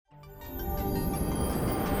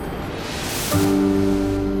The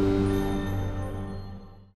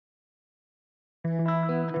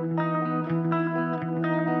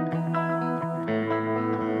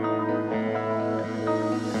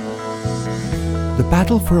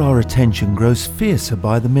battle for our attention grows fiercer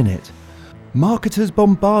by the minute. Marketers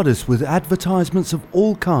bombard us with advertisements of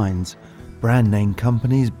all kinds. Brand name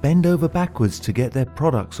companies bend over backwards to get their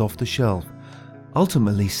products off the shelf.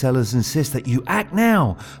 Ultimately, sellers insist that you act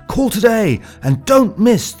now, call today, and don't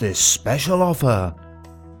miss this special offer.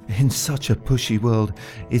 In such a pushy world,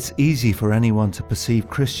 it's easy for anyone to perceive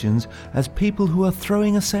Christians as people who are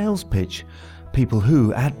throwing a sales pitch. People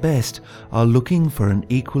who, at best, are looking for an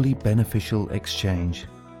equally beneficial exchange.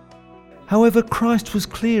 However, Christ was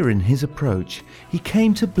clear in his approach. He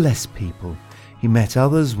came to bless people. He met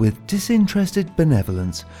others with disinterested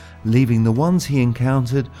benevolence, leaving the ones he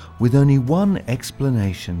encountered with only one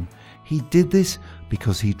explanation. He did this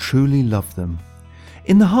because he truly loved them.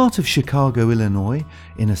 In the heart of Chicago, Illinois,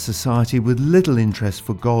 in a society with little interest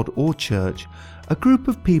for God or church, a group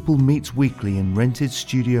of people meets weekly in rented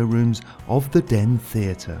studio rooms of the Den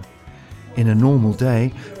Theatre. In a normal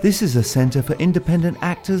day, this is a centre for independent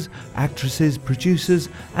actors, actresses, producers,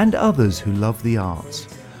 and others who love the arts.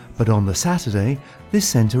 But on the Saturday, this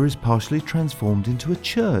centre is partially transformed into a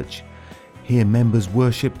church. Here members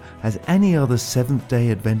worship as any other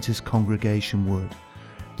Seventh-day Adventist congregation would.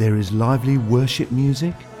 There is lively worship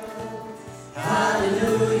music,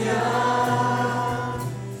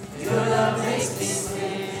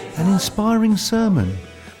 an inspiring sermon,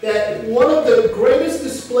 that one of the greatest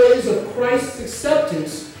displays of Christ's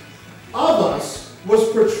acceptance of us was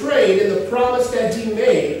portrayed in the promise that he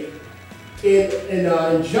made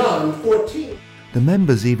in John 14. The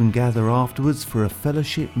members even gather afterwards for a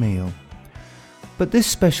fellowship meal. But this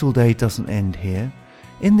special day doesn't end here.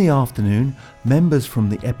 In the afternoon, members from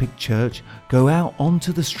the Epic Church go out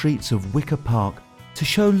onto the streets of Wicker Park to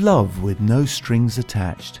show love with no strings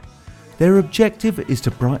attached. Their objective is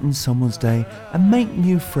to brighten someone's day and make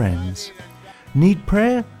new friends. Need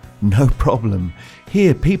prayer? No problem.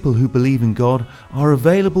 Here, people who believe in God are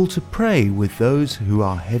available to pray with those who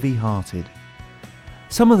are heavy-hearted.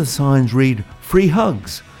 Some of the signs read, "Free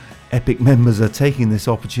hugs." Epic members are taking this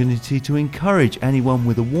opportunity to encourage anyone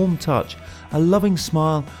with a warm touch, a loving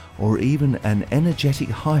smile, or even an energetic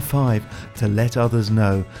high five to let others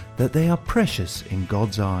know that they are precious in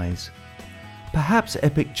God's eyes. Perhaps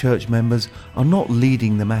Epic Church members are not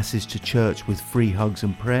leading the masses to church with free hugs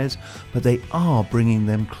and prayers, but they are bringing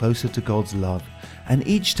them closer to God's love. And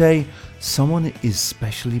each day, someone is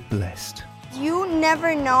specially blessed. You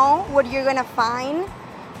never know what you're gonna find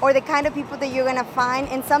or the kind of people that you're gonna find,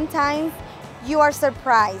 and sometimes you are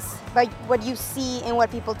surprised by what you see and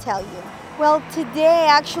what people tell you. Well, today,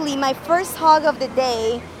 actually, my first hug of the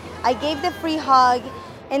day, I gave the free hug,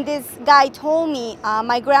 and this guy told me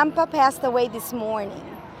my grandpa passed away this morning.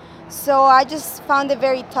 So I just found it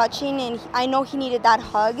very touching, and I know he needed that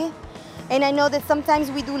hug. And I know that sometimes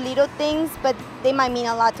we do little things, but they might mean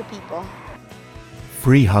a lot to people.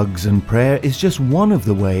 Free hugs and prayer is just one of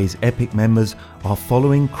the ways Epic members are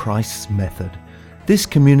following Christ's method. This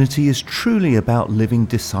community is truly about living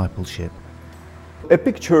discipleship.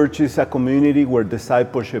 Epic Church is a community where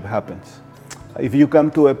discipleship happens. If you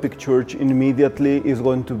come to Epic Church, immediately it's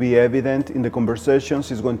going to be evident in the conversations,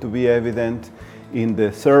 it's going to be evident in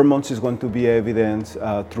the sermons, it's going to be evident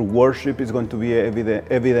through worship, it's going to be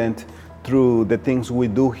evident through the things we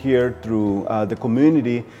do here, through the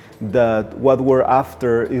community, that what we're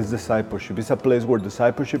after is discipleship. It's a place where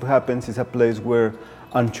discipleship happens, it's a place where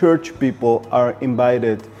unchurched people are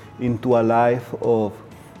invited into a life of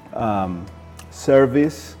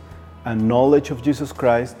service and knowledge of Jesus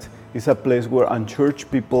Christ. It's a place where unchurched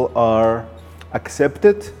people are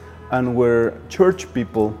accepted and where church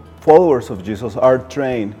people, followers of Jesus, are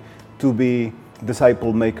trained to be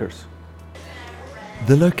disciple makers.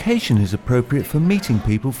 The location is appropriate for meeting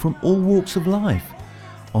people from all walks of life.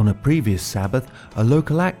 On a previous Sabbath, a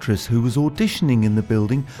local actress who was auditioning in the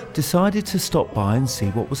building decided to stop by and see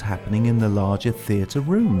what was happening in the larger theatre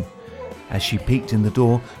room. As she peeked in the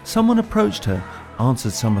door, someone approached her,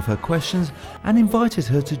 answered some of her questions, and invited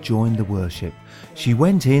her to join the worship. She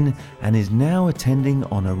went in and is now attending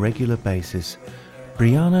on a regular basis.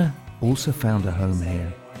 Brianna also found a home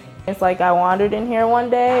here. It's like I wandered in here one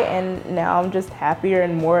day and now I'm just happier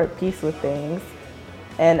and more at peace with things.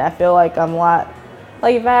 And I feel like I'm a lot,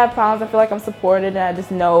 like if I have problems, I feel like I'm supported and I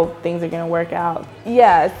just know things are gonna work out.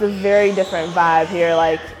 Yeah, it's a very different vibe here.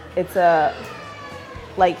 Like it's a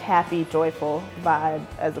happy, joyful vibe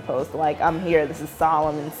as opposed to like I'm here, this is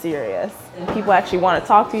solemn and serious. And people actually want to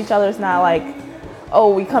talk to each other. It's not like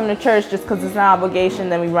oh, we come to church just because it's an obligation,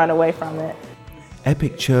 then we run away from it.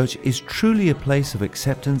 Epic Church is truly a place of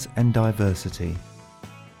acceptance and diversity.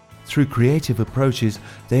 Through creative approaches,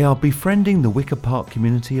 they are befriending the Wicker Park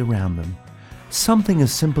community around them. Something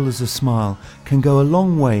as simple as a smile can go a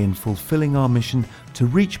long way in fulfilling our mission to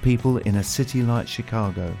reach people in a city like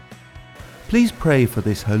Chicago. Please pray for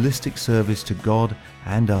this holistic service to God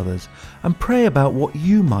and others, and pray about what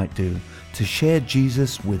you might do to share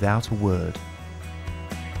Jesus without a word.